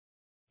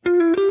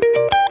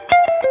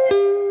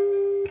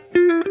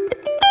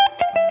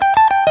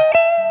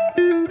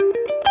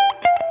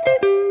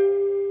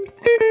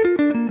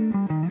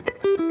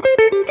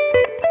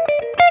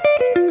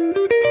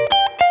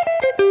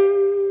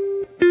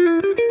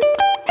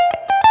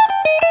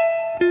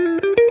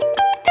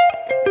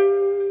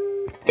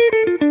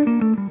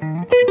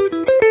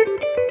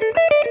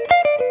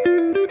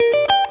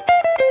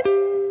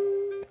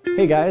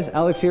Hey guys,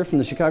 Alex here from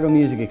the Chicago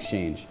Music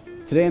Exchange.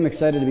 Today I'm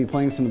excited to be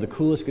playing some of the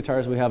coolest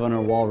guitars we have on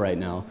our wall right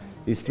now.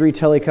 These three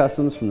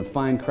Telecustoms from the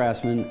fine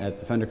craftsmen at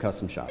the Fender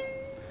Custom Shop.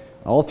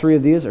 All three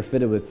of these are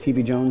fitted with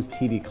TB Jones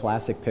TV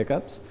Classic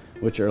pickups,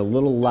 which are a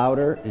little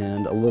louder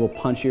and a little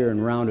punchier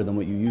and rounder than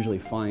what you usually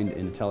find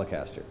in a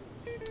Telecaster.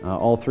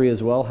 All three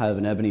as well have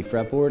an ebony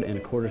fretboard and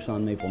a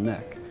quarter-sawn maple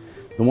neck.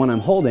 The one I'm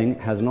holding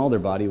has an alder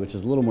body, which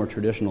is a little more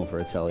traditional for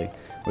a Tele,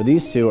 where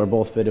these two are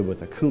both fitted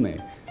with a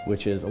kume,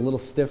 which is a little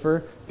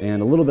stiffer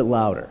and a little bit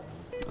louder.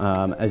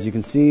 As you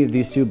can see,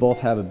 these two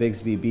both have a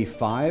Bigsby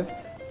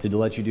B5 to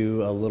let you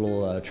do a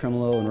little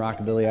tremolo and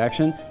rockabilly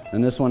action,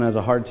 and this one has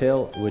a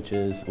hardtail, which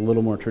is a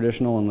little more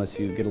traditional unless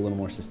you get a little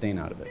more sustain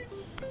out of it.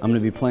 I'm going to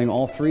be playing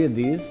all three of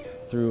these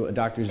through a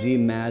Dr. Z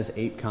Maz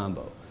 8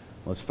 combo.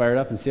 Let's fire it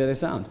up and see how they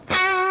sound.